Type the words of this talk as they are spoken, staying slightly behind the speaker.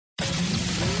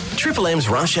Triple M's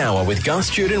Rush Hour with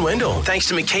Gus, Jude and Wendell. Thanks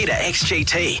to Makita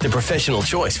XGT, the professional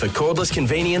choice for cordless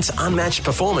convenience, unmatched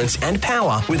performance and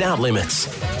power without limits.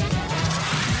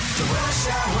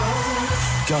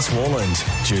 Gus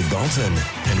Warland, Jude Bolton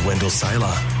and Wendell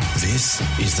Saylor. This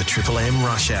is the Triple M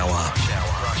Rush Hour.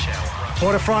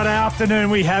 What a Friday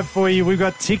afternoon we have for you. We've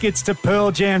got tickets to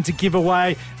Pearl Jam to give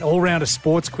away. All-rounder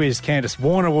sports quiz. Candice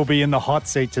Warner will be in the hot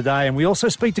seat today. And we also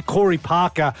speak to Corey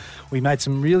Parker. We made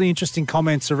some really interesting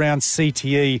comments around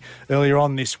CTE earlier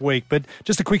on this week. But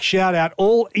just a quick shout-out.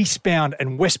 All eastbound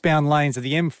and westbound lanes of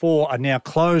the M4 are now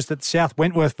closed at South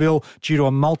Wentworthville due to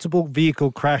a multiple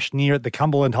vehicle crash near the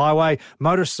Cumberland Highway.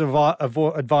 Motorists are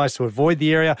advised to avoid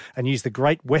the area and use the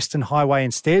Great Western Highway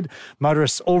instead.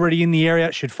 Motorists already in the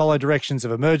area should follow directions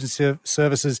of emergency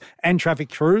services and traffic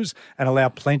crews and allow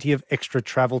plenty of extra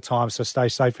travel time. So stay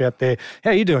safe out there.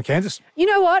 How are you doing, Candice? You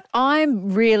know what?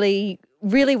 I'm really,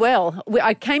 really well.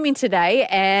 I came in today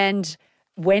and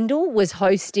Wendell was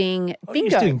hosting bingo. He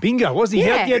was doing bingo, wasn't he?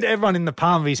 Yeah. He had everyone in the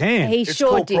palm of his hand. He It's sure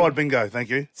called did. Pride Bingo, thank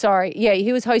you. Sorry. Yeah,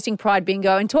 he was hosting Pride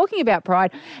Bingo. And talking about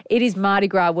Pride, it is Mardi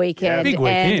Gras weekend. Yeah, big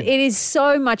weekend. And it is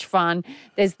so much fun.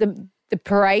 There's the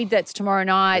parade that's tomorrow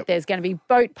night. Yep. There's going to be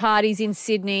boat parties in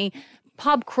Sydney,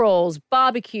 pub crawls,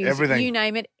 barbecues, Everything. you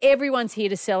name it. Everyone's here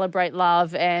to celebrate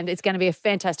love, and it's going to be a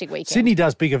fantastic weekend. Sydney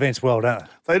does big events well, don't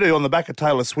They do on the back of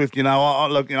Taylor Swift. You know,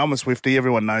 look, you know, I'm a Swiftie.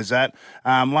 Everyone knows that.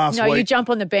 Last No, week, you jump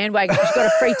on the bandwagon because you've got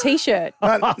a free T-shirt.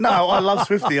 no, I love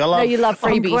Swiftie. I love. No, you love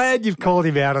I'm freebies. glad you've called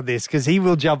him out of this because he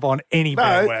will jump on any No,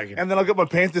 bandwagon. and then I got my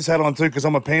Panthers hat on too because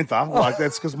I'm a Panther. Like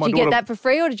that's because my Did you daughter. get that for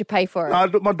free or did you pay for it?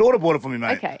 No, my daughter bought it for me,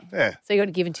 mate. Okay. Yeah, So you got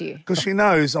it given to you. because she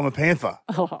knows I'm a Panther.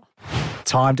 Oh.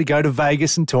 Time to go to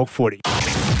Vegas and talk footy.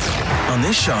 On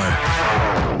this show,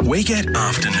 we get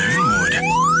afternoon mood.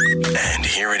 And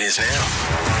here it is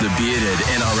now. The bearded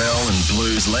NRL and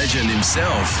Blues legend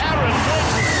himself.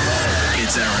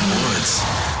 It's Aaron Woods.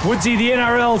 Woodsy, the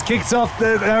NRL kicks off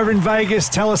over in Vegas.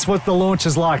 Tell us what the launch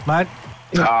is like, mate.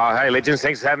 Hey, legends,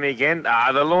 thanks for having me again.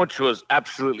 The launch was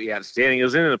absolutely outstanding. It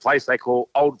was in a place they call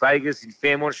Old Vegas in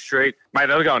Fairmont Street. Mate,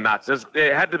 they were going nuts.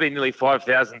 There had to be nearly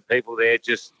 5,000 people there,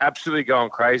 just absolutely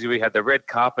going crazy. We had the red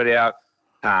carpet out.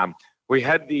 We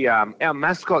had our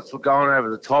mascots were going over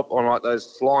the top on like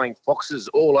those flying foxes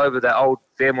all over that old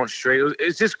Fairmont Street.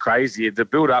 It's just crazy. The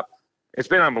build-up, it's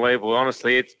been unbelievable,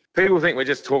 honestly. People think we're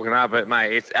just talking up, but,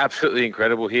 mate, it's absolutely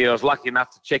incredible here. I was lucky enough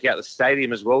to check out the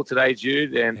stadium as well today,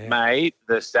 Jude, and, mate,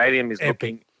 the stadium is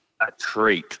looking a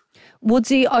treat.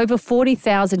 Woodsy, over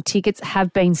 40,000 tickets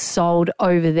have been sold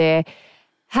over there.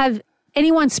 Have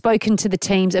anyone spoken to the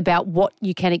teams about what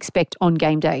you can expect on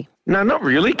game day? No, not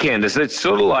really, Candice. It's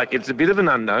sort of like it's a bit of an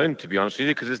unknown, to be honest with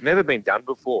you, because it's never been done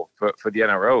before for the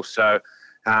NRL. So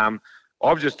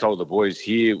I've just told the boys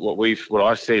here what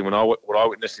I see what I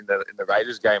witnessed in the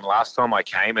Raiders game last time I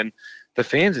came, and the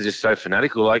fans are just so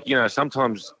fanatical. Like, you know,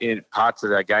 sometimes in parts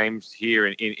of our games here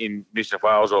in New South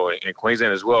Wales or in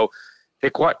Queensland as well,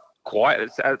 they're quite quiet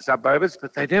at suburbs,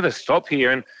 but they never stop here,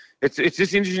 and it's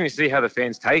just interesting to see how the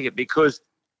fans take it because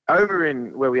over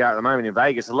in where we are at the moment in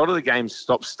Vegas, a lot of the games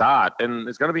stop-start, and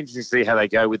it's going to be interesting to see how they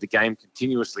go with the game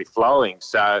continuously flowing.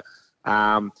 So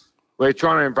we're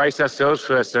trying to embrace ourselves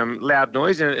for some loud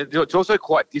noise, and it's also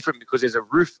quite different because there's a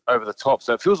roof over the top,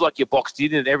 so it feels like you're boxed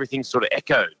in and everything's sort of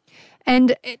echoed.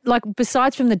 And, like,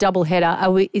 besides from the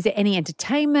doubleheader, is there any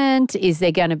entertainment? Is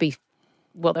there going to be...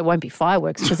 Well, there won't be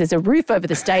fireworks because there's a roof over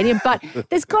the stadium, but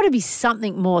there's got to be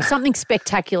something more, something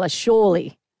spectacular,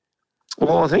 surely.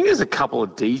 Well, I think there's a couple of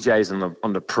DJs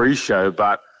on the pre-show,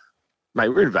 but, mate,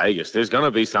 we're in Vegas. There's going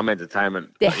to be some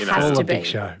entertainment. There has to be. Big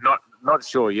show. Not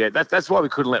sure yet. That's why we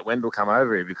couldn't let Wendell come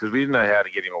over here because we didn't know how to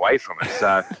get him away from it.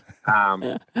 So,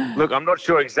 look, I'm not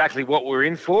sure exactly what we're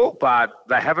in for, but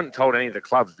they haven't told any of the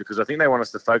clubs because I think they want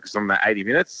us to focus on that 80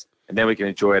 minutes and then we can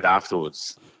enjoy it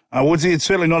afterwards. Woodsy, it's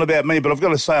certainly not about me, but I've got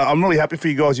to say I'm really happy for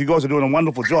you guys. You guys are doing a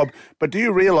wonderful job. But do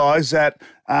you realise that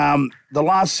the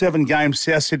last 7 games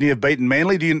South Sydney have beaten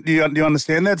Manly? Do you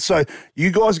understand that? So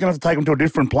you guys are going to have to take them to a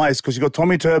different place because you've got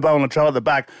Tommy Turbo on the trail at the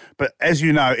back. But as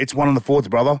you know, it's 1 in the 4th,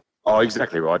 brother. Oh,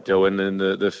 exactly right, Del. And then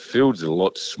the field's a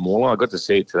lot smaller. I got to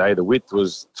see it today. The width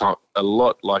was a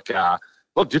lot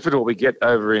different to what we get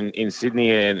over in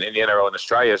Sydney and in the NRL in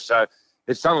Australia. So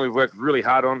it's something we've worked really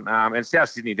hard on. And South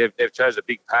Sydney, they've chose a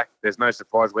big pack. There's no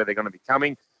surprise where they're going to be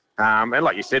coming. And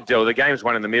like you said, Del, the game's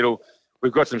 1 in the middle.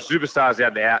 We've got some superstars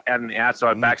out in the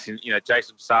outside backs. In, you know,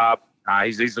 Jason Saab,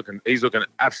 he's looking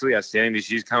absolutely outstanding this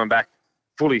year. He's coming back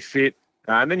fully fit.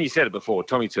 And then you said it before,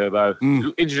 Tommy Turbo.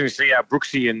 Interesting to see how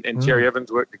Brooksy and Cherry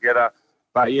Evans work together.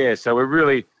 But yeah, so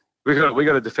we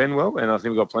got to defend well, and I think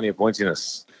we've got plenty of points in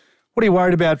us. What are you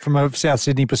worried about from a South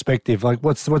Sydney perspective? Like,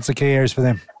 what's the key areas for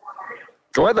them?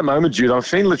 So at the moment, Jude, I've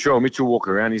seen Latrell Mitchell walk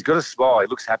around. He's got a smile. He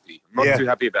looks happy. I'm not too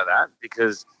happy about that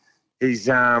because he's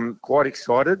quite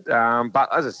excited. But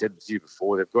as I said to you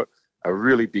before, they've got a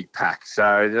really big pack.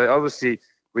 So obviously,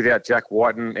 without Jack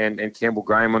Whiten and Campbell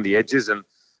Graham on the edges, and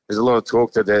there's a lot of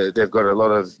talk that they've got a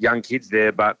lot of young kids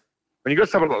there. But when you've got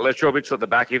someone like Latrell Mitchell at the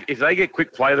back, if they get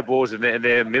quick play the balls and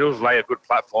their middles lay a good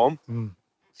platform,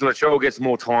 so Latrell gets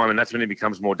more time, and that's when he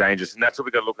becomes more dangerous. And that's what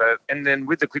we've got to look at. And then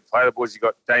with the quick play the balls, you've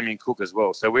got Damien Cook as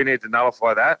well. So we need to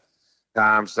nullify that.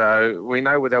 So we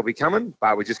know where they'll be coming,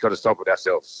 but we just got to stop it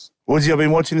ourselves. Woodsy, I've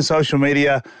been watching the social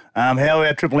media. How are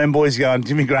our Triple M boys going?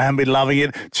 Jimmy Graham been loving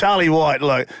it. Charlie White,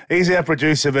 look, he's our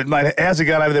producer, but, mate, how's it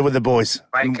going over there with the boys?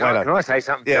 Mate, can I say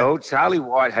something, Joel? Charlie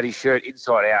White had his shirt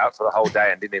inside out for the whole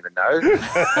day and didn't even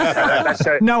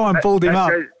know. No one pulled him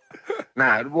up.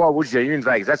 No, why would you? You're in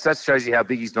Vegas. That shows you how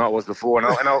big his night was before. And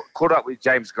I caught up with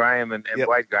James Graham and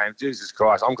Wade Graham. Jesus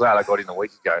Christ, I'm glad I got in a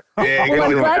week ago. Yeah, well,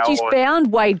 I'm glad you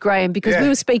found Wade Graham because we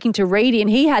were speaking to Reedy and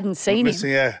he hadn't seen him.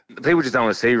 Yeah. People just don't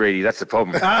want to see Reedy. That's the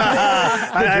problem.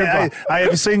 Hey,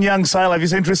 have you seen young Sailor? Have you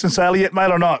seen Tristan Sailor yet,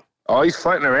 mate, or not? Oh, he's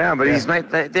floating around,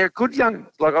 but they're good young.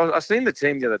 Like I've seen the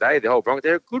team the other day, the whole Broncos.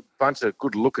 They're a good bunch of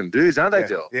good-looking dudes, aren't they,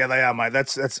 Dill? Yeah, they are, mate.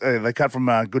 That's they cut from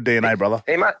good DNA, brother.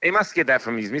 He must get that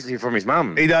from his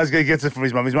mum. He does. He gets it from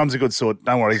his mum. His mum's a good sort.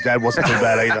 Don't worry, his dad wasn't too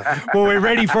bad either. Well, we're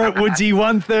ready for it, Woodsy.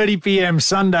 1:30 p.m.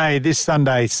 Sunday. This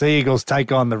Sunday, Sea Eagles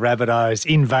take on the Rabbitohs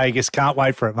in Vegas. Can't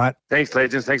wait for it, mate. Thanks,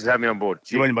 Legends. Thanks for having me on board.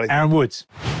 Cheers, buddy. Aaron Woods.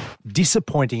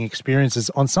 Disappointing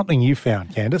experiences on something you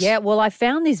found, Candace. Yeah, well, I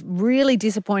found this really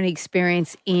disappointing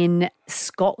experience in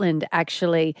Scotland,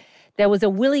 actually. There was a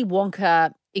Willy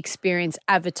Wonka experience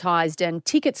advertised and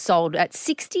tickets sold at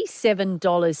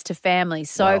 $67 to families.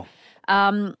 So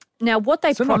now what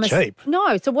they promised... not cheap.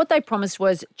 No, so what they promised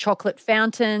was chocolate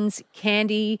fountains,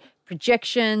 candy,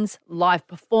 projections, live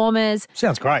performers.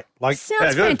 Sounds great.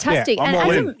 Sounds fantastic. Yeah,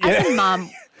 and as a mum...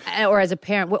 or as a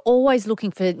parent, we're always looking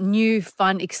for new,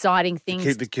 fun, exciting things.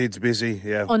 Keep the kids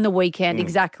busy, on the weekend,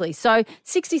 exactly. So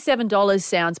 $67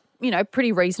 sounds,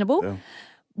 pretty reasonable. Yeah.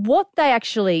 What they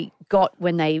actually got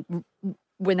when they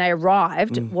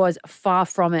arrived was far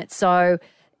from it. So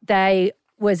it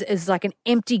was like an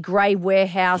empty grey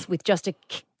warehouse with just a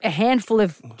handful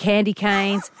of candy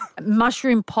canes,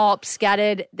 mushroom pops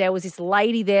scattered. There was this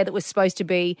lady there that was supposed to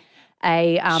be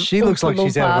she looks like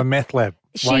she's out of a meth lab.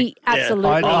 She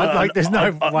absolutely. There's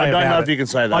no way. I don't know if you can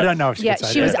say that. I don't know if she can say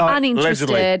that. She was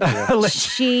uninterested. Allegedly.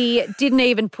 She didn't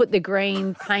even put the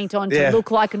green paint on to look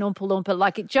like an Oompa Loompa.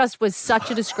 Like, it just was such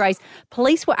a disgrace.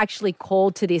 Police were actually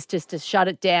called to this just to shut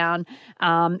it down.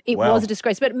 It was a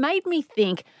disgrace. But it made me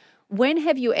think, when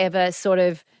have you ever sort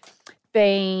of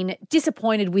been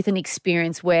disappointed with an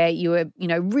experience where you were,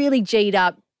 really G'd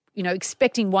up,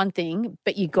 expecting one thing,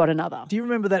 but you got another? Do you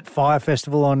remember that Fire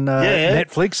Festival on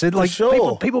Netflix?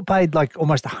 Sure. People paid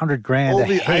almost $100,000 all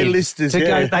the A-listers, to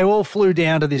go. They all flew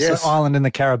down to this island in the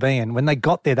Caribbean. When they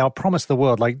got there, they were promised the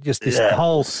world, just this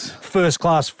whole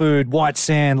first-class food, white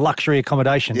sand, luxury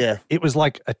accommodation. Yeah. It was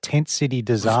like a tent city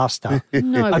disaster.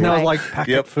 No and way. there was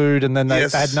packet food, and then they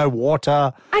had no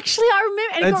water. Actually, I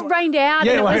remember, and it got rained out.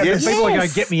 People are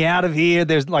going, get me out of here.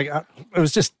 There's it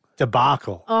was just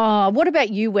debacle. Oh, what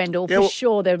about you, Wendell? For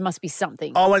sure, there must be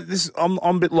something. Oh, wait, I'm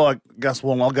a bit like Gus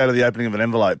Wong. I'll go to the opening of an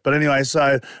envelope. But anyway,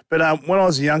 when I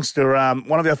was a youngster,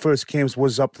 one of our first camps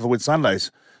was up to the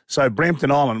Whitsundays. So Brampton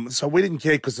Island. So we didn't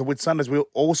care because the Whitsundays, we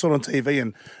all saw it on TV,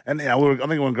 and I think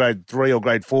we were in grade 3 or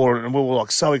grade 4, and we were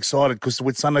so excited because the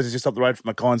Whitsundays is just up the road from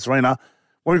Mackay and Serena.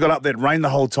 When we got up there, it rained the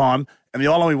whole time. And the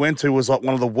island we went to was one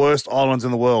of the worst islands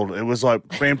in the world. It was like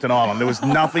Brampton Island. There was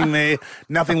nothing there,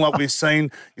 nothing like we've seen.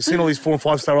 You've seen all these 4- and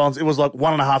 5-star islands. It was like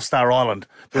 1.5-star island.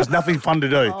 There was nothing fun to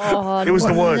do. It was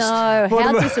the worst. No,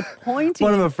 how disappointing.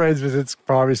 One of my friends was at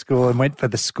primary school and went for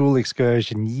the school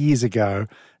excursion years ago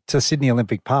to Sydney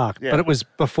Olympic Park, but it was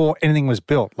before anything was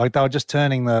built. They were just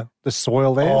turning the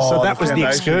soil there. So that was the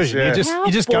excursion. Yeah.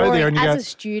 You just go there and you as go. a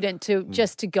student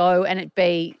to go and it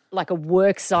be like a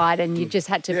work site and you just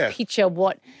had to picture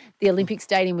what the Olympic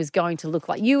Stadium was going to look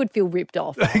like. You would feel ripped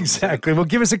off. Exactly. Well,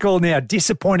 give us a call now.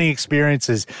 Disappointing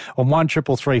experiences on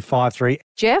 133353.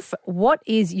 Jeff, what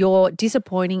is your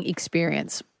disappointing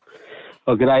experience?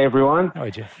 Well, g'day, everyone. How are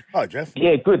you, Jeff? Hi, Jeff.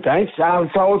 Yeah, good, thanks. So I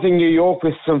was in New York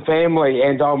with some family,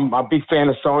 and I'm a big fan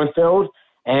of Seinfeld.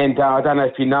 And I don't know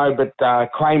if you know, but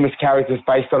Kramer's character is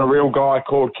based on a real guy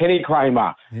called Kenny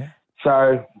Kramer. Yeah.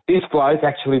 So this bloke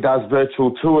actually does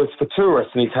virtual tours for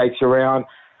tourists, and he takes you around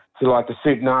to the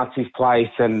Soup Nazi's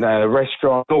place and the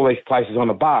restaurant, all these places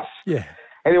on a bus. Yeah.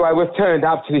 Anyway, we've turned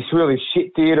up to this really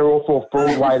shit theatre off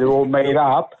Broadway to all meet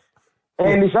up.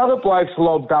 And this other bloke's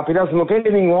lobbed up. He doesn't look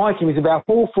anything like him. He's about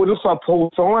 4 foot. Looks like Paul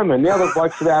Simon. The other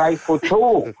bloke's about 8 foot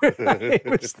tall.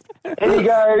 And he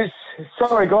goes,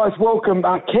 sorry, guys, welcome.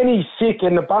 Kenny's sick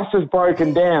and the bus has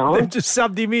broken down. They've just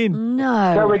subbed him in.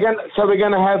 No. So we're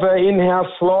going to have an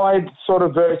in-house slide sort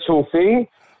of virtual thing.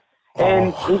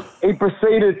 And he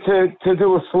proceeded to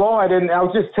do a slide. And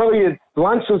I'll just tell you,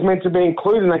 lunch was meant to be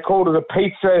included, and they called it a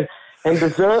pizza and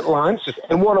dessert lunch.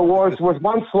 And what it was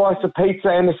one slice of pizza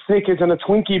and a Snickers and a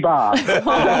Twinkie bar.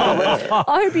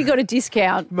 I hope you got a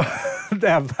discount.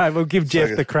 We'll give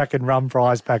Jeff the crack and rum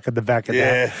prize pack at the back of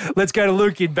that. Let's go to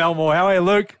Luke in Belmore. How are you,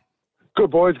 Luke?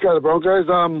 Good, boys. Go the Broncos.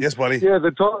 Yes, buddy. Yeah,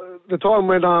 the time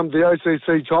when the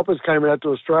OCC Choppers came out to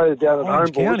Australia down at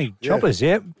Orange home. County Choppers,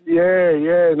 yep.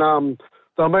 Yeah. And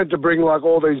they're meant to bring, like,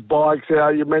 all these bikes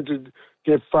out. You're meant to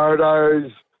get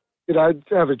photos,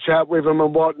 have a chat with them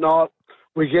and whatnot.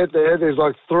 We get there. There's,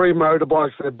 like, 3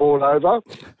 motorbikes they brought over.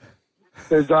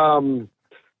 There's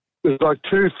like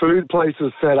 2 food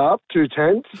places set up, 2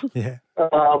 tents. Yeah.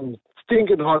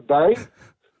 Stinking hot day.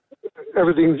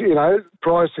 Everything's,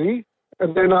 pricey.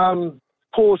 And then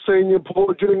poor senior,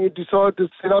 poor junior decide to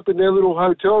sit up in their little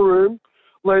hotel room,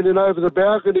 leaning over the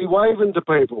balcony, waving to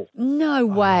people. No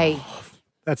way.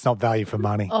 That's not value for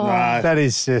money. Oh. No, That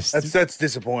is just... that's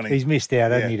disappointing. He's missed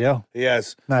out, hasn't he, Del? He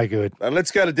has. No good.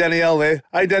 Let's go to Danielle there.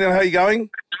 Hey, Danielle, how are you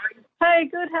going? Hey,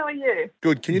 good. How are you?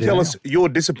 Good. Can you tell us your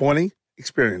disappointing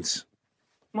experience?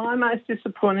 My most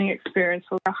disappointing experience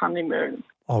was our honeymoon.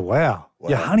 Oh, wow.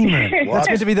 Your honeymoon. What? That's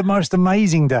meant to be the most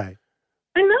amazing day.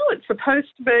 I know it's supposed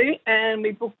to be, and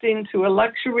we booked into a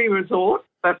luxury resort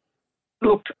that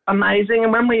looked amazing.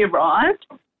 And when we arrived,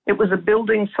 it was a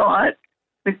building site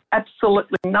with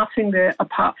absolutely nothing there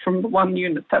apart from the one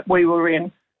unit that we were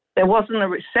in. There wasn't a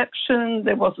reception.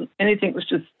 There wasn't anything. It was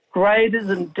just graders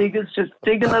and diggers just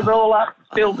digging it all up,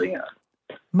 building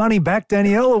it. Money back,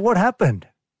 Danielle, or what happened?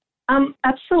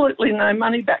 Absolutely no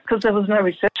money back because there was no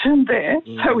reception there,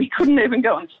 so we couldn't even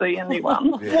go and see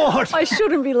anyone. What? I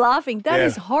shouldn't be laughing. That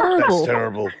is horrible. That's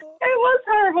terrible. It was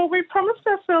horrible. We promised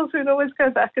ourselves we'd always go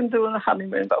back and do a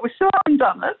honeymoon, but we still haven't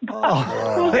done it.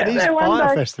 We'll get It is there one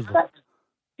Fire day. Festival.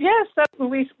 Yes,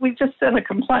 we just sent a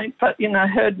complaint, but,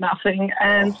 heard nothing.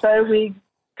 And so we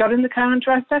got in the car and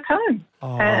drove back home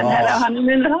and had our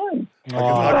honeymoon at home.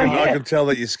 I can tell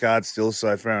that you're scarred still,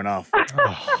 so fair enough. It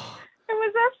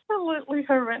was absolutely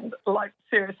horrendous. Like,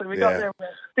 seriously, we got there and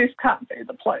went, this can't be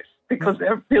the place because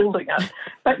they're building it.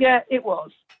 But, yeah, it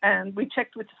was. And we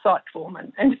checked with the site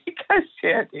foreman, and he goes,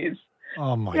 yeah, it is.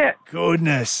 Oh, my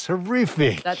goodness.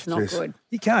 Horrific. That's not good.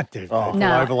 You can't do that.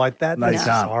 No. Over like that. No, That's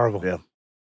you can't. horrible. Yeah.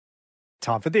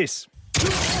 Time for this. It's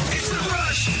the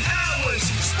rush hours.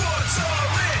 Sports all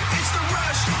in. It's the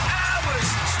rush hours.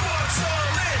 Sports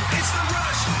all in. It's the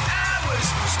rush hours.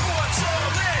 Sports all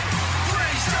in.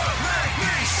 Please don't make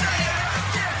me say it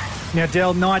again. Now,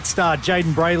 Del, Night Star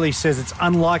Jaden Brayley says it's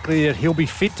unlikely that he'll be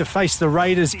fit to face the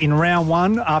Raiders in round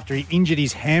 1 after he injured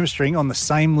his hamstring on the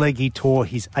same leg he tore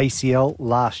his ACL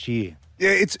last year. Yeah,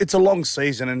 it's a long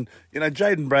season, and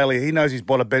Jaden Brayley, he knows his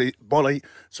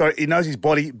he knows his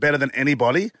body better than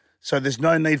anybody. So there's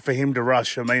no need for him to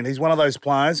rush. I mean, he's one of those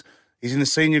players. He's in the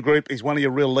senior group. He's one of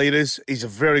your real leaders. He's a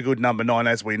very good number 9,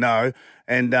 as we know.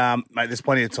 And mate, there's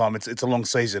plenty of time. It's a long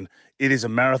season. It is a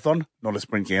marathon, not a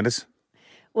sprint, Candace.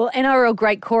 Well, NRL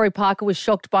great Corey Parker was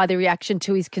shocked by the reaction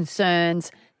to his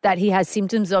concerns that he has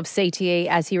symptoms of CTE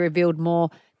as he revealed more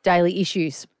daily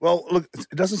issues. Well, look,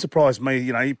 it doesn't surprise me.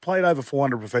 He played over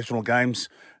 400 professional games,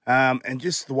 and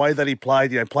just the way that he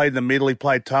played, played in the middle, he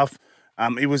played tough.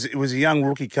 It was a young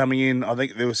rookie coming in. I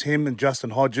think there was him and Justin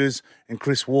Hodges and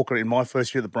Chris Walker in my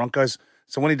first year at the Broncos.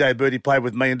 So when he debuted, he played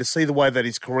with me, and to see the way that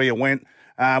his career went,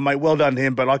 mate, well done to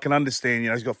him. But I can understand,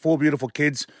 he's got 4 beautiful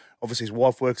kids. Obviously, his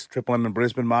wife works at Triple M in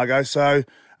Brisbane, Margot. So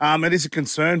it is a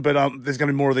concern, but there's going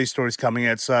to be more of these stories coming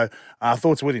out. So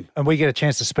thoughts with him. And we get a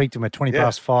chance to speak to him at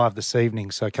 5:20 this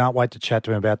evening, so can't wait to chat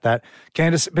to him about that.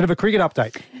 Candace, a bit of a cricket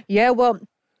update. Yeah, well,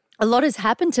 a lot has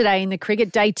happened today in the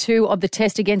cricket. Day 2 of the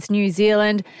test against New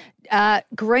Zealand.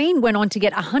 Green went on to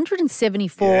get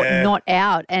 174 not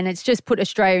out, and it's just put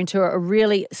Australia into a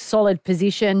really solid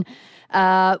position.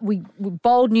 We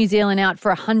bowled New Zealand out for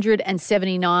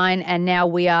 179, and now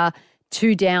we are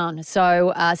 2 down.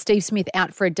 So Steve Smith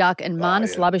out for a duck, and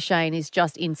Marnus Labuschagne is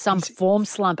just in some form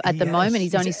slump at the moment.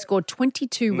 He's only scored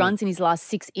 22 runs in his last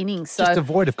 6 innings. So just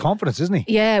devoid of confidence, isn't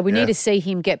he? Yeah, we need to see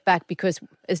him get back because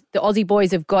the Aussie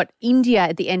boys have got India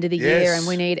at the end of the year, and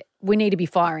we need to be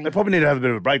firing. They probably need to have a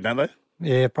bit of a break, don't they?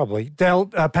 Yeah, probably. Dale,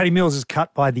 Paddy Mills is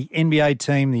cut by the NBA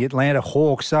team, the Atlanta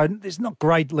Hawks, so it's not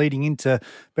great leading into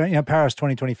Paris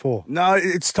 2024. No,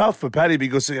 it's tough for Paddy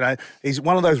because, he's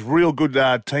one of those real good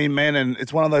team men, and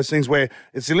it's one of those things where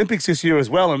it's the Olympics this year as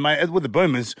well, and mate, with the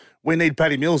Boomers, we need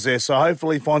Paddy Mills there, so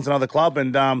hopefully he finds another club,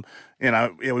 and,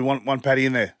 we want Paddy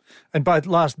in there. And both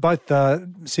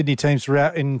Sydney teams were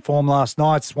out in form last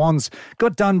night. Swans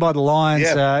got done by the Lions.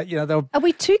 Yeah. Are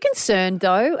we too concerned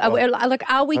though?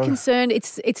 Are we concerned?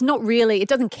 It's not really. It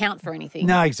doesn't count for anything.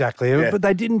 No, exactly. Yeah. But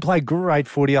they didn't play great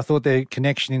footy. I thought their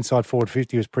connection inside forward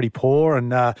 50 was pretty poor,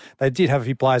 and they did have a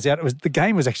few players out. The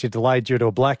game was actually delayed due to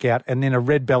a blackout, and then a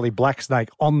red belly black snake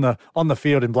on the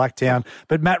field in Blacktown.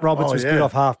 But Matt Roberts was good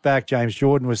off half back. James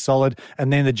Jordan was solid,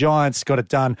 and then the Giants got it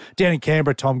done. Down in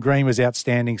Canberra, Tom Green was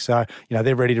outstanding. So,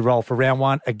 they're ready to roll for round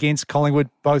one against Collingwood.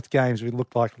 Both games we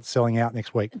look like selling out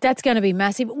next week. That's going to be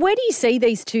massive. Where do you see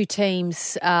these two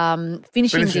teams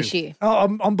finishing this year?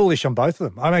 Oh, I'm bullish on both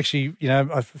of them. I'm actually,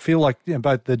 I feel like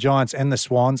both the Giants and the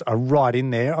Swans are right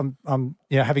in there. I'm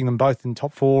having them both in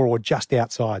top four or just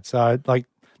outside. So,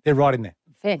 they're right in there.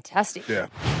 Fantastic. Yeah.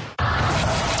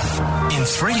 In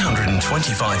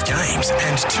 325 games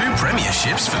and 2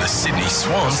 premierships for the Sydney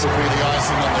Swans,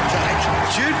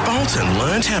 Jude Bolton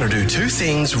learned how to do 2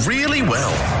 things really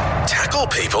well: tackle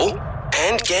people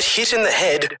and get hit in the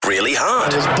head really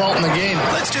hard. There's Bolton again.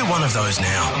 Let's do one of those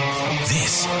now.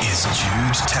 This is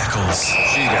Jude Tackles.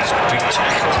 Gee, that's a big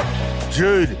tackle.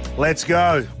 Jude, let's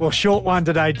go. Well, short one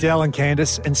today, Del and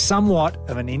Candice, and somewhat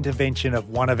of an intervention of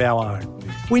one of our own.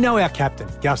 We know our captain,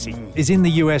 Gussie, is in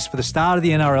the US for the start of the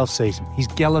NRL season. He's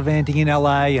gallivanting in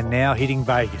LA and now hitting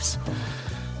Vegas.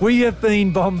 We have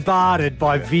been bombarded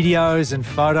by videos and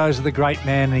photos of the great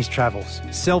man and his travels.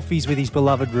 Selfies with his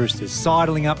beloved Roosters,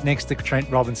 sidling up next to Trent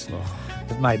Robinson.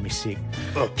 Have made me sick.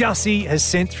 Gussie has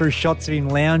sent through shots of him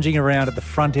lounging around at the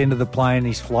front end of the plane in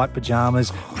his flight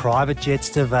pyjamas, private jets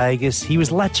to Vegas. He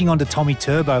was latching onto Tommy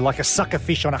Turbo like a sucker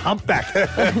fish on a humpback.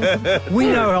 We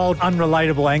know old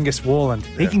unrelatable Angus Warland.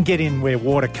 He can get in where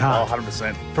water can't.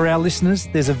 100%. For our listeners,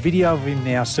 there's a video of him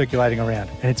now circulating around,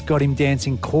 and it's got him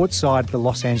dancing courtside at the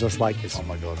Los Angeles Lakers. Oh,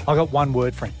 my God. I got one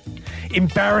word for him.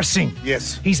 Embarrassing.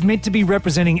 Yes. He's meant to be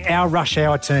representing our rush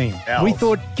hour team. Ours. We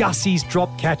thought Gussie's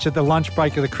drop catch at the lunch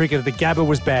break of the cricket at the Gabba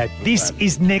was bad. This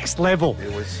is next level.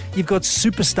 It was. You've got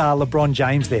superstar LeBron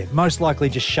James there, most likely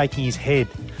just shaking his head,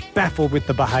 baffled with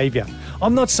the behaviour.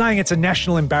 I'm not saying it's a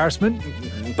national embarrassment,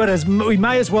 but we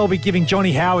may as well be giving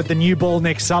Johnny Howard the new ball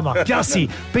next summer. Gussie,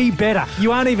 be better.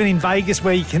 You aren't even in Vegas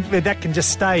where that can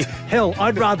just stay. Hell,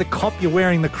 I'd rather cop you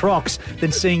wearing the Crocs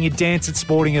than seeing you dance at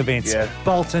sporting events. Yeah.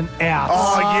 Bolton out.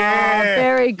 Oh, yeah.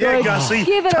 Very good. Yeah, Gussie.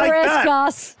 Give it a Take rest, that.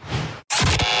 Gus.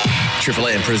 Triple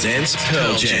M presents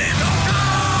Pearl Jam.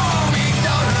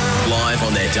 Live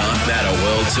on their Dark Matter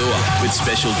World Tour with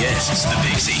special guests, the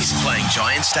Pixies, playing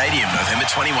Giant Stadium November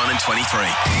 21 and 23.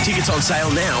 Tickets on sale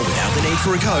now without the need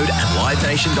for a code at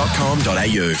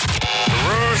livenation.com.au.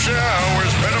 Rush hour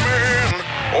is better man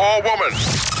or woman.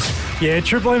 Yeah,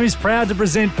 Triple M is proud to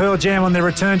present Pearl Jam on their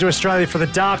return to Australia for the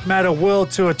Dark Matter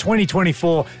World Tour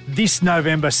 2024 this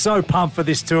November. So pumped for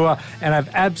this tour, and I've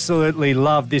absolutely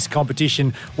loved this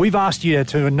competition. We've asked you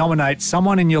to nominate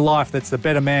someone in your life that's the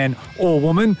better man or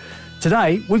woman.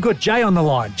 Today, we've got Jay on the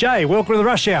line. Jay, welcome to the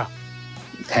Rush Hour.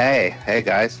 Hey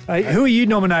guys. Hey, who are you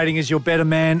nominating as your better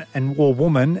man or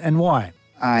woman, and why?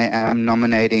 I am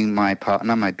nominating my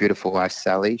partner, my beautiful wife,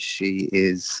 Sally. She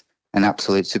is an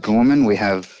absolute superwoman. We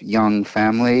have young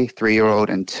family, 3-year-old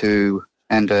and 2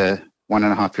 and a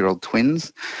 1.5-year-old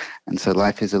twins. And so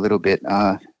life is a little bit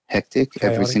hectic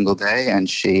every single day, and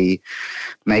she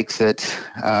makes it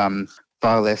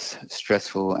far less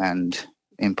stressful and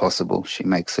impossible. She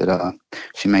makes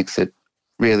it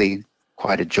really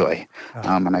quite a joy.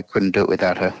 And I couldn't do it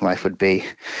without her.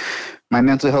 My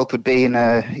mental health would be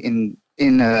in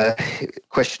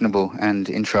questionable and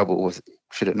in trouble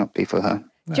should it not be for her.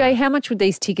 Jay, how much would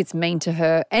these tickets mean to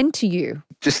her and to you?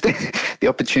 Just the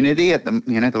opportunity at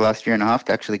the last year and a half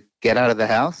to actually get out of the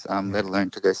house, let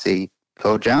alone to go see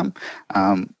Pearl Jam,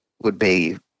 would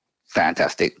be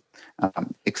fantastic.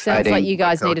 Exciting. Sounds like you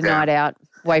guys need a night out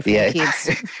away from the kids.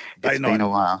 It's been a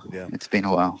while. Yeah. It's been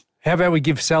a while. How about we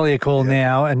give Sally a call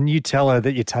now and you tell her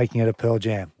that you're taking her to Pearl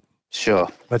Jam? Sure.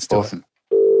 Let's do awesome.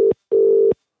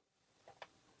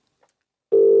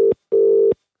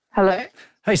 Hello.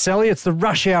 Hey, Sally, it's the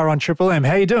Rush Hour on Triple M.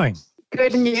 How you doing?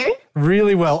 Good, and you?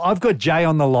 Really well. I've got Jay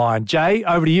on the line. Jay,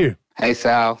 over to you. Hey,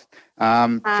 Sal.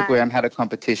 Triple M had a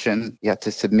competition. You had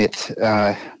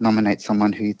to nominate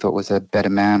someone who you thought was a better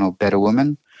man or better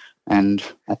woman. And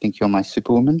I think you're my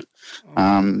superwoman.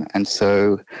 And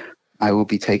so I will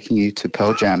be taking you to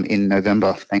Pearl Jam in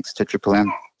November, thanks to Triple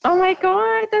M. Oh my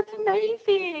God, that's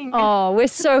amazing. Oh, we're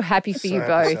so happy for you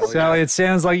both. Sally, it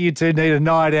sounds like you two need a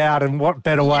night out, and what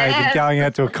better way than going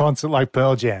out to a concert like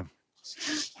Pearl Jam?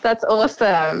 That's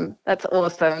awesome. That's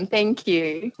awesome. Thank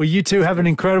you. Well, you two have an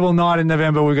incredible night in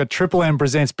November. We've got Triple M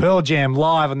presents Pearl Jam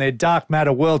live on their Dark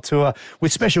Matter World Tour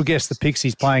with special guests, the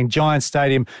Pixies, playing Giant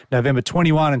Stadium November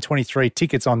 21 and 23.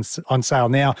 Tickets on sale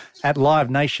now at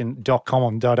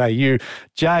livenation.com.au.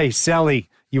 Jay, Sally,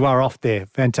 you are off there.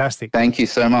 Fantastic. Thank you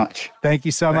so much. Thank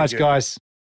you so much, guys.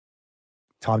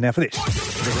 Time now for this.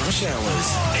 The Rush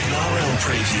Hours NRL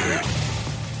Preview.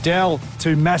 Dell,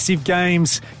 two massive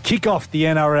games kick off the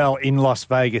NRL in Las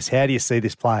Vegas. How do you see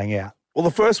this playing out? Well, the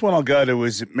first one I'll go to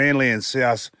is Manly and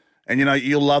South. And,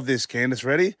 you'll love this, Candice.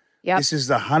 Ready? Yep. This is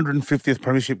the 150th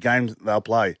Premiership game they'll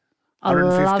play. I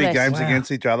love 150 it. games Wow.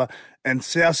 against each other. And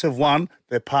South have won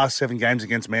their past 7 games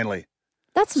against Manly.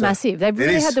 That's massive. They've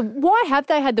really is. why have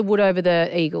they had the wood over the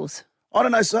Eagles? I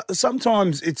don't know.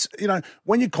 Sometimes it's,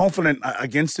 when you're confident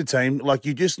against a team, like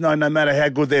you just know no matter how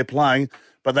good they're playing,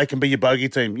 but they can be your bogey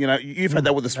team. You've had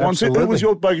that with the Swans. Who Absolutely. was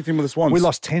your bogey team with the Swans? We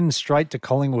lost 10 straight to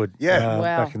Collingwood Wow.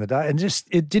 back in the day. And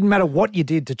it didn't matter what you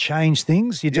did to change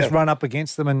things. You just run up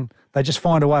against them and they just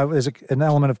find a way. There's an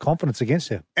element of confidence against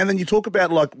you. And then you talk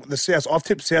about like the South. I've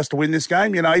tipped South to win this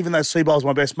game. Even though Seabold's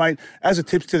my best mate, as a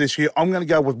tipster this year, I'm going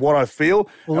to go with what I feel.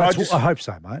 Well, And I hope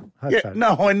so, mate.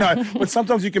 No, I know. But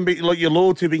sometimes you can be like your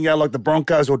loyalty, you can go like the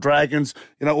Broncos or Dragons,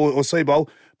 or Seabold.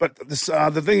 But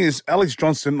the thing is, Alex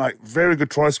Johnston, like very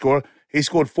good try scorer. He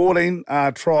scored 14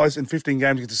 tries in 15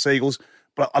 games against the Seagulls.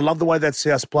 But I love the way that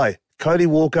South play. Cody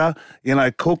Walker,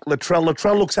 Cook, Latrell.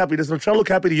 Latrell looks happy. Does Latrell look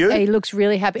happy to you? He looks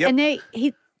really happy. Yep.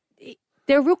 And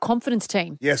they're a real confidence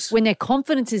team. Yes. When their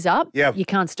confidence is up, Yeah. you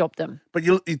can't stop them. But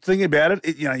you think about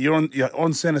it, you're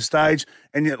on centre stage,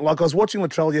 and like I was watching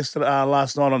Latrell yesterday,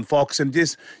 last night on Fox, and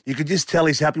you could just tell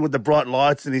he's happy with the bright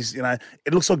lights, and he's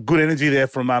it looks like good energy there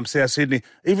from South Sydney.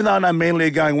 Even though I know Manly are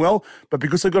going well, but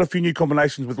because they've got a few new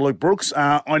combinations with Luke Brooks,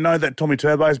 I know that Tommy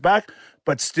Turbo's back,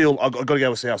 but still I've got to go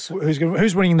with South.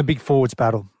 Who's winning the big forwards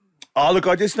battle? Oh, look,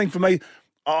 I just think for me,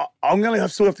 I'm going to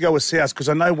still have to go with South because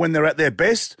I know when they're at their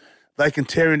best, they can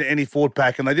tear into any forward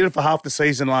pack, and they did it for half the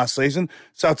season last season.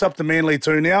 So it's up to Manly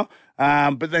too now.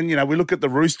 But then, we look at the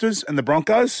Roosters and the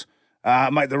Broncos.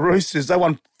 Mate, the Roosters, they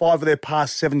won 5 of their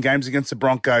past 7 games against the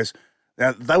Broncos.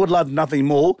 Now, they would love nothing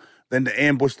more than to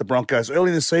ambush the Broncos. Early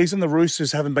in the season, the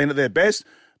Roosters haven't been at their best,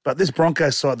 but this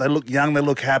Broncos side, they look young, they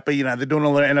look happy. They're doing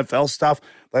all their NFL stuff.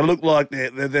 They look like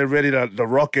they're ready to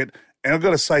rock it. And I've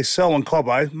got to say, Selwyn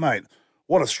Cobbo, mate,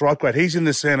 what a strike rate. He's in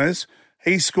the centres.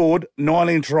 He scored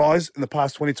 19 tries in the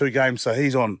past 22 games, so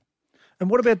he's on. And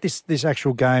what about this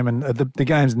actual game and the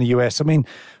games in the US? I mean,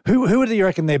 who do you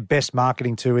reckon they're best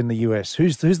marketing to in the US?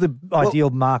 Who's the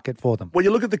ideal market for them? Well, you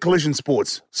look at the collision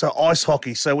sports, so ice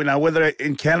hockey. So whether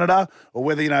in Canada or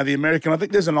whether the American. I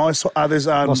think there's an ice. There's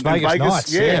Las Vegas Vegas.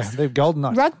 Knights, yeah, they're Golden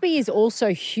Knights. Rugby is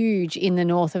also huge in the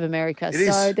north of America, It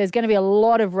is. so there's going to be a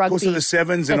lot of rugby. Of course, the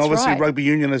Sevens and That's obviously right. rugby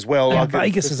union as well. And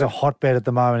Vegas is a hotbed at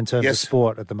the moment in terms of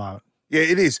sport at the moment. Yeah,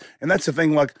 it is, and that's the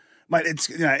thing. Like, mate, it's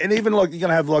and even like you're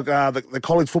gonna have like the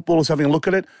college footballers having a look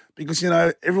at it because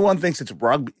everyone thinks it's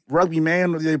rugby,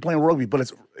 man. They're playing rugby, but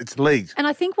it's league. And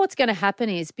I think what's going to happen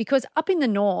is because up in the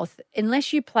north,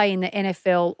 unless you play in the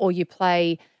NFL or you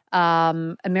play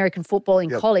American football in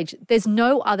college, there's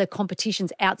no other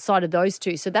competitions outside of those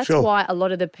two. So that's why a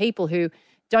lot of the people who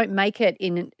don't make it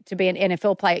to be an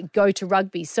NFL player go to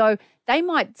rugby. So they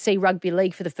might see rugby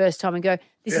league for the first time and go,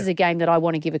 this is a game that I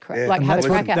want to give a crack, have a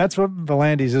crack at. That's what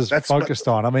Volandis is focused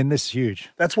on. I mean, this is huge.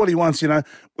 That's what he wants.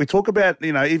 We talk about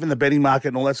even the betting market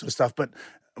and all that sort of stuff, but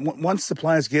once the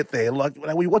players get there, like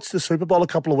we watched the Super Bowl a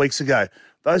couple of weeks ago,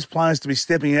 those players to be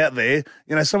stepping out there,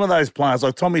 some of those players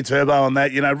like Tommy Turbo and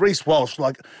that, Reece Walsh,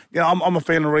 I'm a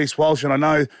fan of Reece Walsh, and I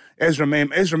know Ezra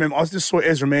Mem, I just saw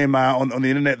Ezra Mem on the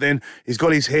internet then. He's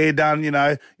got his hair done, you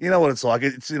know what it's like.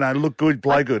 It's, look good,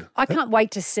 play good. I can't wait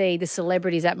to see the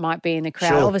celebrities that might be in the crowd.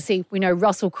 Sure. Obviously, we know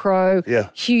Russell Crowe,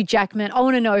 Hugh Jackman. I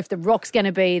want to know if The Rock's going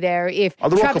to be there, if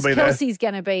Travis Kelce's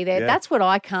going to be there. Yeah. That's what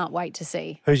I can't wait to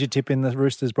see. Who's your tip in the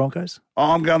Roosters Broncos?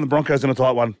 I'm going the Broncos in a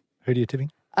tight one. Who are you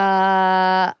tipping?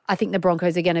 I think the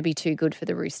Broncos are going to be too good for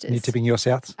the Roosters. And you're tipping your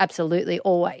Souths? Absolutely,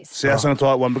 always. Souths in a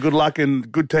tight one, but good luck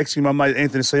and good texting, my mate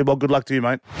Anthony Seabold. Good luck to you,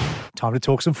 mate. Time to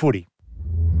talk some footy.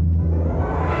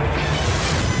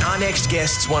 Our next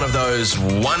guest's one of those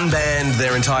one band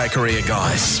their entire career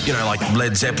guys. You know, like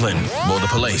Led Zeppelin or the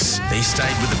Police. He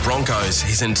stayed with the Broncos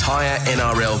his entire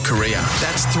NRL career.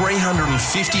 That's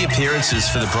 350 appearances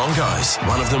for the Broncos.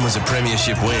 One of them was a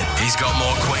Premiership win. He's got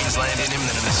more Queensland in him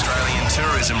than an Australian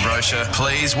tourism brochure.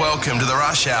 Please welcome to the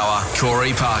Rush Hour,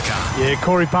 Corey Parker. Yeah,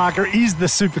 Corey Parker is the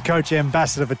Supercoach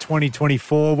ambassador for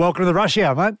 2024. Welcome to the Rush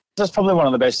Hour, mate. That's probably one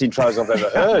of the best intros I've ever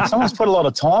heard. Someone's put a lot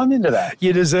of time into that.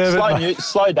 You deserve it.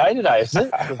 Slow day today,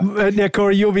 isn't it? Now,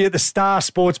 Corey, you'll be at the Star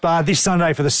Sports Bar this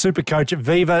Sunday for the Supercoach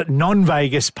Viva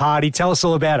Non-Vegas party. Tell us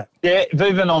all about it. Yeah,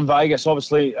 Viva Non-Vegas,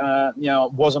 obviously,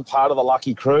 wasn't part of the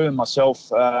lucky crew and myself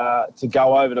to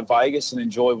go over to Vegas and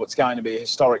enjoy what's going to be a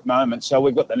historic moment. So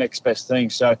we've got the next best thing.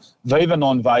 So Viva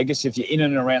Non-Vegas, if you're in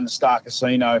and around the Star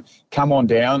Casino, come on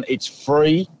down. It's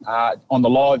free on the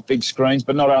live big screens,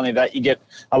 but not only that, you get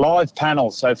a live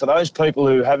panel. So for those people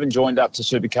who haven't joined up to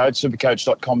Supercoach,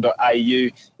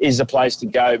 supercoach.com.au is the place to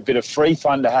go. A bit of free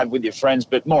fun to have with your friends,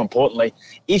 but more importantly,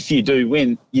 if you do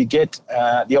win, you get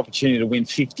the opportunity to win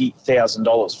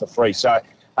 $50,000 for free. So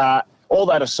all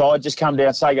that aside, just come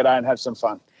down, say good day and have some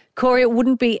fun. Corey, it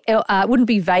wouldn't be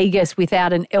Vegas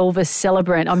without an Elvis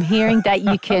celebrant. I'm hearing that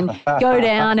you can go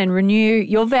down and renew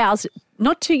your vows,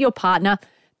 not to your partner,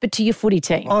 but to your footy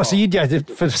team. Oh, so you'd go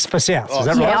for South, is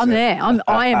that right? Yeah, I'm there.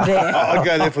 I am there. I'd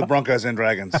go there for the Broncos and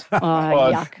Dragons.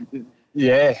 Yuck.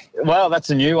 Yeah, well,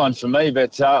 that's a new one for me,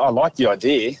 but I like the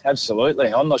idea,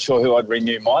 absolutely. I'm not sure who I'd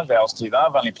renew my vows to, though.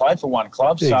 I've only played for one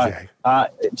club, so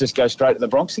just go straight to the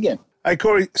Bronx again. Hey,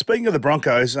 Corey, speaking of the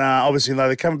Broncos, obviously,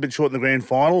 they come a bit short in the grand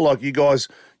final. Like you guys,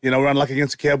 were unlucky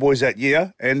against the Cowboys that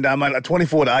year. And, mate, at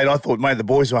 24-8, I thought, mate, the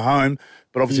boys were home.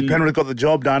 But obviously, Penrith got the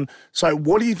job done. So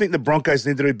what do you think the Broncos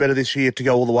need to do better this year to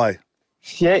go all the way?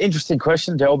 Yeah, interesting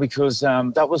question, Del, because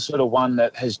that was sort of one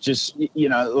that has just,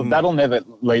 that'll never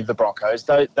leave the Broncos.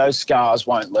 Those scars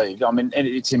won't leave. I mean, and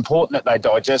it's important that they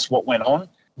digest what went on.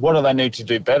 What do they need to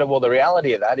do better? Well, the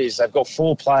reality of that is they've got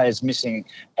 4 players missing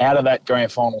out of that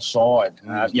grand final side.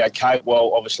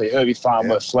 Capewell, obviously, Herbie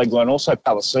Farnworth, Flegler, and also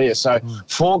Palacia. So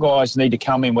 4 guys need to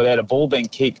come in without a ball being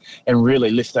kicked and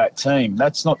really lift that team.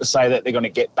 That's not to say that they're going to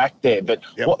get back there, but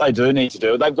what they do need to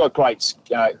do, they've got great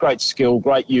skill,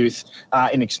 great youth,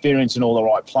 and experience in all the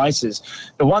right places.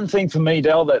 The one thing for me,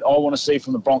 Del, that I want to see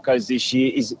from the Broncos this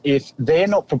year is if they're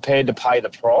not prepared to pay the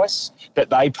price that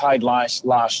they paid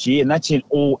last year, and that's in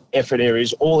all effort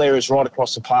areas, all areas right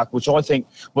across the park, which I think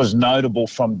was notable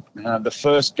from the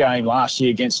first game last year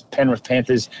against Penrith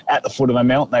Panthers at the foot of a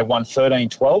mountain. They won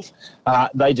 13-12.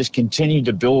 They just continued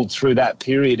to build through that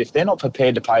period. If they're not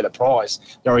prepared to pay the price,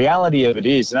 the reality of it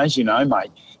is, and as you know,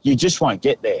 mate, you just won't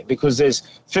get there because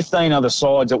there's 15 other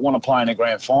sides that want to play in a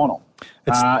grand final.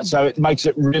 So it makes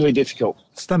it really difficult.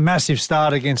 It's the massive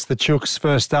start against the Chooks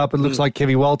first up. It looks like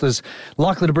Kevy Walters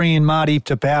likely to bring in Marty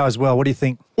to power as well. What do you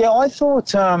think? Yeah, I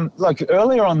thought,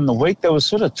 earlier on in the week, there was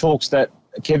sort of talks that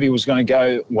Kevy was going to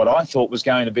go what I thought was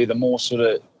going to be the more sort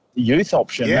of youth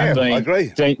option. Yeah, being I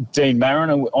agree. Dean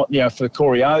Mariner, for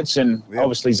Corey Oates, and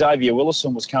obviously Xavier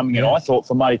Willison was coming in, I thought,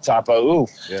 for Marty Taupou.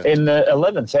 In the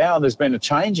 11th hour, there's been a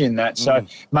change in that. So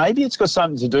maybe it's got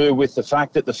something to do with the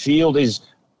fact that the field is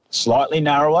slightly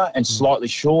narrower and slightly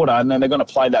shorter, and then they're going to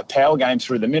play that power game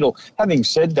through the middle. Having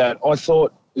said that, I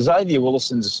thought Xavier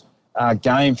Willison's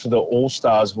game for the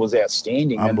All-Stars was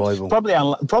outstanding. Unbelievable.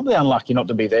 And probably unlucky not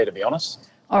to be there, to be honest.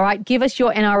 All right, give us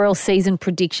your NRL season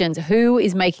predictions. Who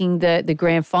is making the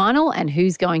grand final and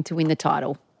who's going to win the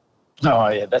title? Oh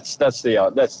yeah, that's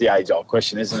the age-old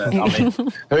question, isn't it? I mean,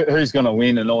 who's going to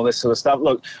win and all this sort of stuff.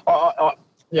 Look,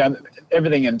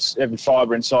 everything and every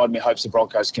fibre inside me hopes the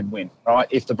Broncos can win. Right?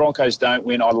 If the Broncos don't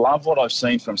win, I love what I've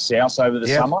seen from South over the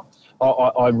summer.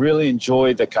 I really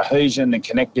enjoy the cohesion and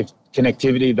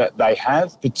connectivity that they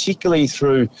have, particularly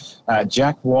through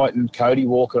Jack White and Cody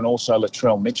Walker and also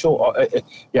Latrell Mitchell.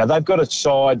 They've got a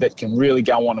side that can really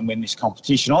go on and win this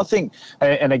competition. I think,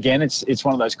 and again, it's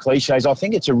one of those cliches, I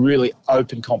think it's a really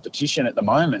open competition at the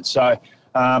moment. So,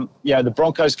 the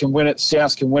Broncos can win it,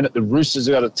 South can win it, the Roosters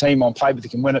have got a team on paper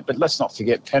that can win it, but let's not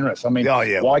forget Penrith. I mean,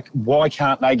 why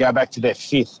can't they go back to their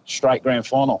 5th straight grand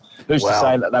final? Who's to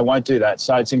say that they won't do that?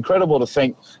 So it's incredible to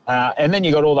think. And then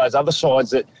you got all those other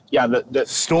sides that, the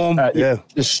Storm,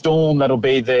 the Storm, that'll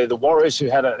be there. The Warriors, who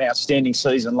had an outstanding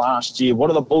season last year. What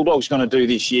are the Bulldogs going to do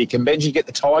this year? Can Benji get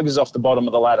the Tigers off the bottom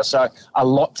of the ladder? So a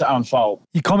lot to unfold.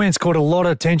 Your comments caught a lot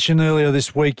of attention earlier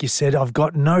this week. You said, I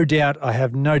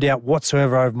have no doubt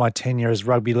whatsoever over my tenure as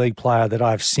rugby league player that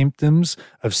I have symptoms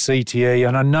of CTE.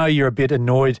 And I know you're a bit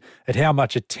annoyed at how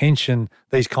much attention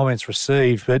these comments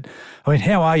received. But, I mean,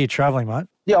 how are you travelling, mate?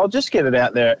 Yeah, I'll just get it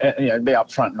out there, be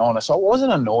upfront and honest. I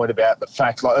wasn't annoyed about the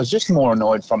fact, I was just more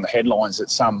annoyed from the headlines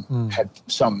that some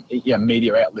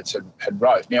media outlets had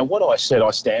wrote. Now, what I said,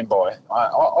 I stand by.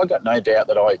 I got no doubt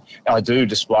that I do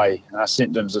display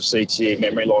symptoms of CTE,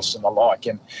 memory loss and the like.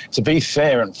 And to be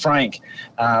fair and frank,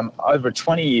 over a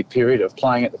 20-year period of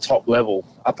playing at the top level,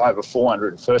 up over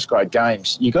 400 first-grade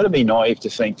games, you've got to be naive to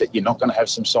think that you're not going to have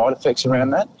some side effects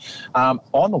around that. I'm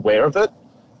aware of it.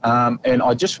 And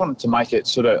I just wanted to make it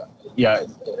sort of,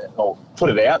 or put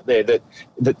it out there that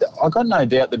I got no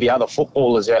doubt there'd be other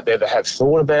footballers out there that have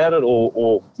thought about it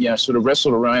or sort of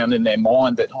wrestled around in their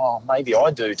mind that, maybe I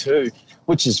do too,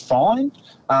 which is fine.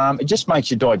 It just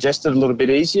makes you digest it a little bit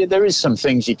easier. There is some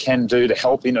things you can do to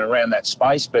help in and around that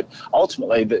space, but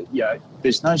ultimately,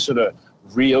 there's no sort of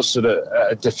real sort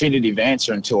of definitive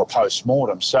answer until a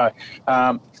post-mortem. So,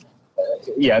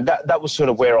 that was sort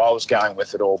of where I was going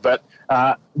with it all. But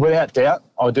without doubt,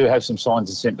 I do have some signs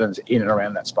and symptoms in and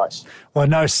around that space. Well, I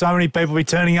know so many people will be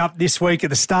turning up this week at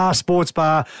the Star Sports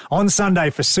Bar on Sunday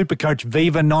for Supercoach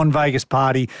Viva Non-Vegas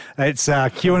Party. It's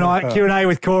Q&A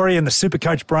with Corey and the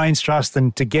Supercoach Brains Trust.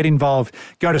 And to get involved,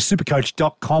 go to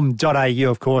supercoach.com.au,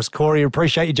 of course. Corey,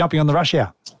 appreciate you jumping on the rush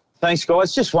hour. Thanks,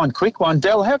 guys. Just one quick one.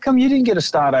 Del, how come you didn't get a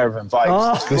start over in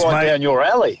Vegas? It's right down your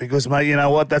alley. Because, mate, you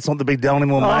know what? That's not the big deal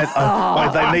anymore, mate.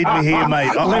 Mate, they need me here,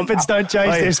 mate. Leopards don't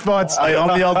change their spots.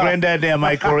 I'm the old granddad now,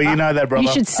 mate, Corey. You know that, brother.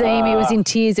 You should see him. He was in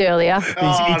tears earlier.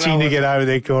 He's itching to get over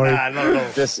there, Corey. Nah, not at all.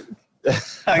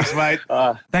 Thanks, mate.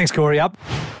 Thanks, Corey. Up.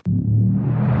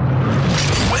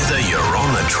 Whether you're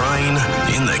on the train,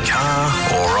 in the car,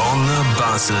 or on the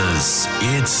buses,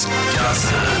 it's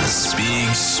Gus's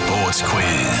Big Sports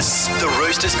Quiz. The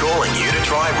Roosters calling you to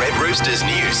try Red Rooster's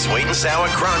new sweet and sour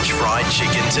crunch fried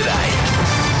chicken today.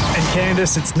 And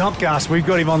Candice, it's not Gus. We've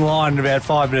got him online in about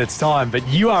 5 minutes' time, but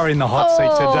you are in the hot seat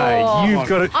today.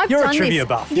 You're a trivia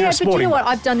buff. Yeah, but you know what?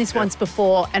 I've done this once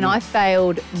before, and I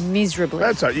failed miserably.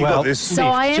 That's right. You got this. So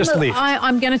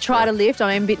I'm going to try to lift.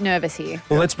 I'm a bit nervous here.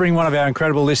 Well, let's bring one of our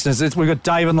incredible listeners. We've got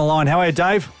Dave on the line. How are you,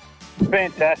 Dave?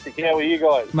 Fantastic. How are you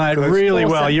guys? Mate, really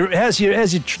well. How's your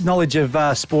knowledge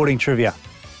of sporting trivia?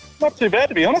 Not too bad,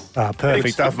 to be honest. Perfect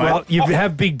stuff, mate. Well, you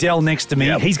have Big Del next to me.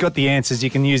 Yep. He's got the answers. You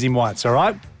can use him once, all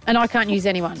right? And I can't use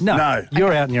anyone? No.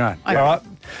 You're out on your own. Okay. All right?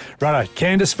 Righto.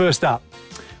 Candice, first up.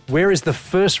 Where is the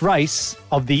first race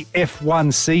of the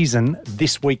F1 season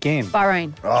this weekend?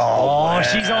 Bahrain. Oh, wow.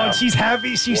 She's on. She's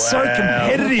happy. She's so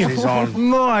competitive. She's on.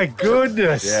 My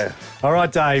goodness. Yeah. All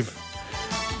right, Dave.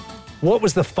 What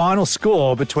was the final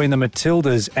score between the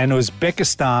Matildas and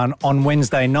Uzbekistan on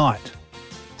Wednesday night?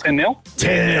 10-0.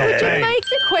 10-0. Could you make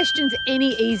the questions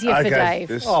any easier for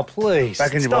Dave? Oh, please.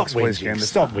 Back in your box, please, whinging. Candice.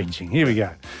 Stop whinging. Here we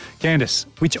go. Candice,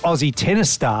 which Aussie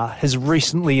tennis star has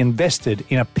recently invested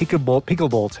in a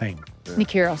pickleball team? Nick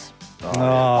Kyrgios.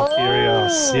 Oh,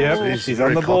 Kyrgios. Yep, she's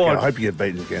on the board. I hope you get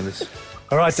beaten, Candice.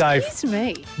 All right, Dave. Excuse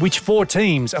me. Which 4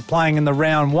 teams are playing in the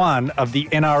round 1 of the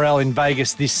NRL in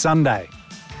Vegas this Sunday?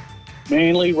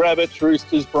 Manly, Rabbits,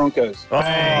 Roosters, Broncos. Oh,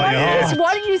 yeah.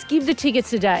 Why don't you just give the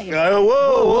tickets to Dave? Oh,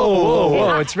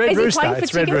 whoa. It's Red Rooster. He playing for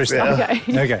It's Red tickets? Rooster.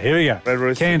 Okay. Okay, here we go. Red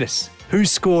Rooster. Candice, who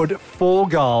scored 4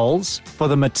 goals for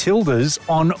the Matildas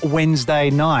on Wednesday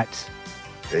night?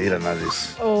 Yeah, you don't know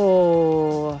this.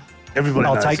 Oh. Everybody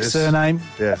knows I'll take this. surname.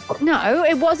 Yeah. No,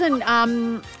 it wasn't.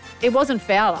 It wasn't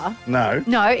Fowler. No.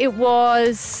 No, it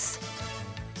was.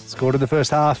 Scored in the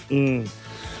first half.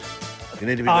 You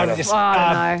need to be better.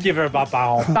 no. Give her a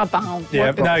ba-bow. Ba-bow.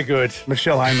 Yeah, no good.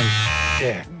 Michelle Heyman.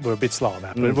 Yeah, we're a bit slow on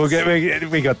that, but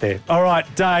we got there. All right,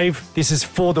 Dave, this is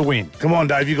for the win. Come on,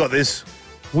 Dave, you got this.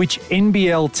 Which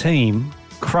NBL team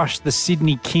crushed the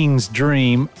Sydney Kings'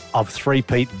 dream of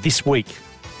three-peat this week?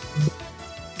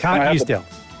 Can't use Del.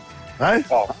 Hey?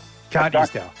 Oh. Can't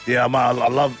use Del. Yeah, I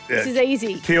love This is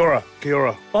easy.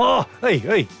 Kiora. Oh,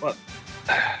 hey. What?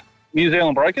 New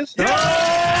Zealand Breakers?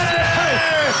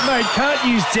 Mate, can't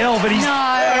use Del, but he's...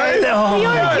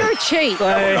 No. You're a cheat. You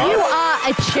are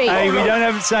a cheat. Hey, we don't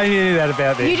have to say any of that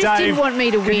about this. You just didn't want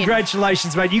me to win.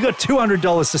 Congratulations, mate. You got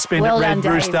 $200 to spend Well at Red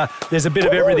done, Rooster. Dave. There's a bit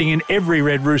of everything in every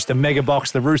Red Rooster Mega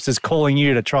Box. The Rooster's calling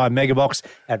you to try Mega Box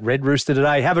at Red Rooster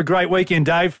today. Have a great weekend,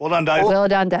 Dave. Well done, Dave. Well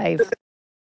done, Dave.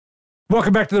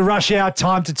 Welcome back to the Rush Hour.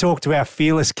 Time to talk to our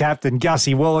fearless captain,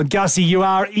 Gussie Wallen. Gussie, you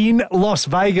are in Las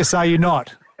Vegas, are you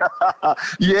not?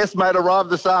 Yes, mate, arrived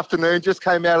this afternoon, just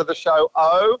came out of the show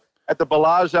at the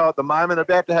Bellagio at the moment,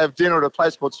 about to have dinner at a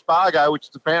place called Spargo, which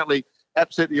is apparently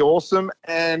absolutely awesome,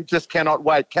 and just cannot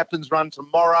wait. Captain's run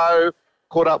tomorrow,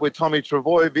 caught up with Tommy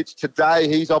Travojevic today.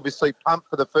 He's obviously pumped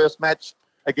for the first match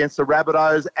against the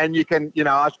Rabbitohs, and you can,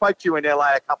 I spoke to you in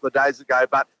LA a couple of days ago,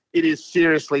 but it is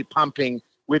seriously pumping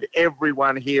with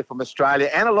everyone here from Australia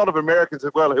and a lot of Americans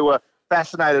as well who are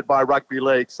fascinated by rugby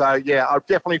league. So, yeah, I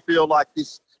definitely feel like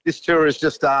this tour has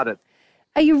just started.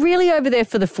 Are you really over there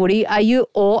for the footy? Are you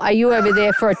over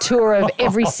there for a tour of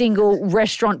every single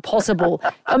restaurant possible?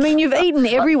 I mean, you've eaten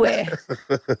everywhere.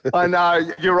 I know.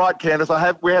 You're right,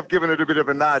 Candice. We have given it a bit of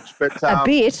a nudge. But, a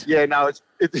bit? Yeah, no,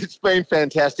 it's been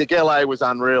fantastic. LA was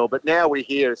unreal. But now we're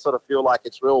here. Sort of feel like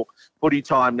it's real footy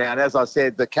time now. And as I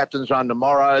said, the captain's run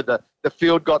tomorrow. The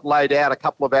field got laid out a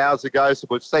couple of hours ago, so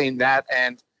we've seen that.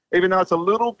 And even though it's a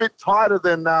little bit tighter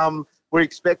than we're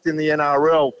expecting the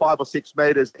NRL, 5 or 6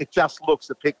 metres, it just looks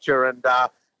a picture. And,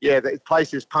 the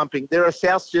place is pumping. There are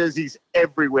South jerseys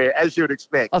everywhere, as you would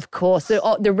expect. Of course.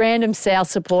 The random South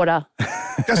supporter.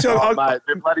 Mate,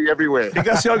 they're bloody everywhere.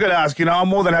 Gussie, I've got to ask, I'm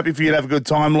more than happy for you to have a good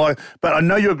time, but I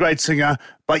know you're a great singer,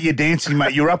 but you're dancing,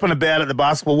 mate. You're up and about at the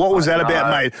basketball. What was that about,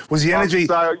 mate? Was the energy...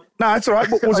 No, it's all right.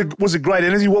 Was it great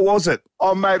energy? What was it?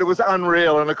 Oh, mate, it was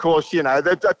unreal. And, of course, they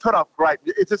put up great...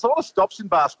 There's a lot of stops in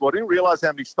basketball. I didn't realise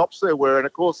how many stops there were. And,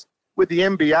 of course, with the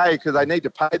NBA, because they need to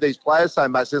pay these players so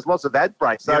much, there's lots of ad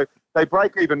breaks. So they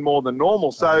break even more than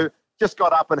normal. So just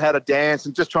got up and had a dance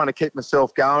and just trying to keep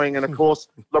myself going. And, of course,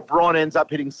 LeBron ends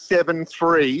up hitting 7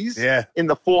 threes in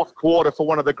the fourth quarter for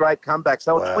one of the great comebacks.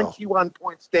 So 21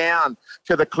 points down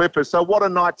to the Clippers. So what a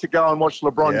night to go and watch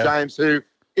LeBron James, who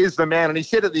is the man. And he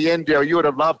said at the end, Dale, you would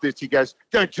have loved this. He goes,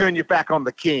 don't turn your back on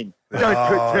the king. Don't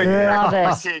turn your back on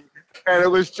the king. And it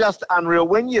was just unreal.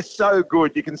 When you're so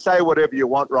good, you can say whatever you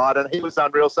want, right? And he was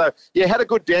unreal. So, had a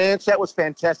good dance. That was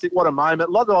fantastic. What a moment.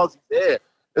 A lot of Aussies there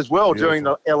as well during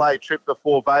the LA trip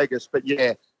before Vegas. But,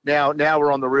 now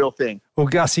we're on the real thing. Well,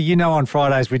 Gussie, on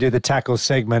Fridays we do the tackle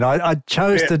segment. I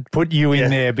chose to put you in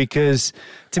there because,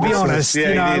 to be honest,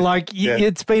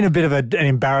 it's been a bit of an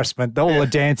embarrassment. All the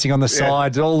dancing on the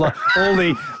sides, all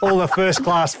the first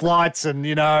class flights, and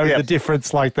the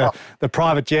difference, like the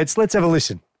private jets. Let's have a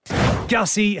listen.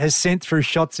 Gussie has sent through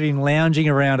shots of him lounging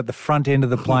around at the front end of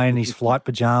the plane in his flight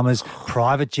pajamas,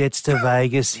 private jets to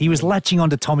Vegas. He was latching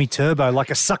onto Tommy Turbo like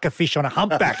a sucker fish on a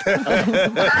humpback.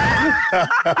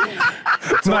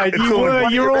 Mate,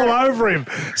 you're all over him,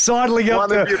 sidling up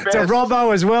to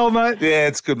Robbo as well, mate. Yeah,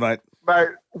 it's good, mate. Mate,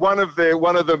 one of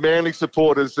the Manly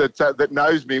supporters that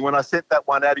knows me, when I sent that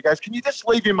one out, he goes, "Can you just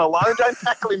leave him alone? Don't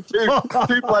tackle him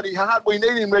too bloody hard. We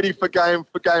need him ready for game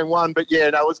one." But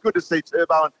it was good to see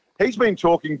Turbo, and he's been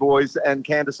talking, boys and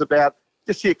Candice, about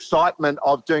just the excitement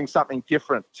of doing something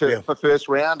different for first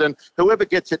round. And whoever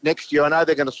gets it next year, I know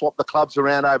they're going to swap the clubs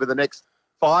around over the next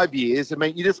 5 years. I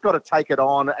mean, you just got to take it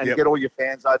on and get all your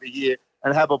fans over here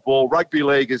and have a ball. Rugby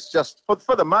league is just,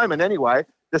 for the moment anyway,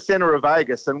 the centre of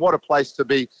Vegas, and what a place to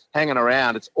be hanging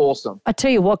around. It's awesome. I tell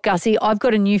you what, Gussie, I've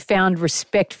got a newfound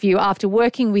respect for you after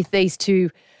working with these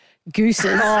two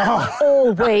gooses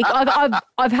all week.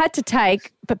 I've had to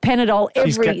take Panadol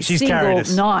every single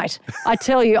night. I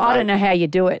tell you, I don't know how you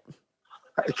do it.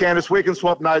 Candice, we can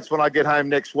swap notes when I get home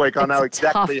next week. I know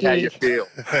exactly how you feel.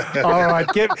 All right,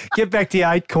 get back to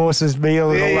your 8 courses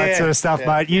meal and all that sort of stuff,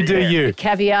 mate. You do you.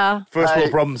 Caviar. First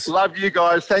world problems. Love you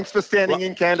guys. Thanks for standing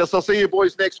in, Candice. I'll see you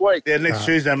boys next week. Yeah, next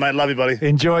Tuesday, mate. Love you, buddy.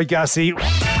 Enjoy, Gussie.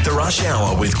 The Rush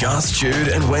Hour with Gus, Jude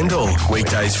and Wendell.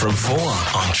 Weekdays from 4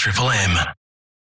 on Triple M.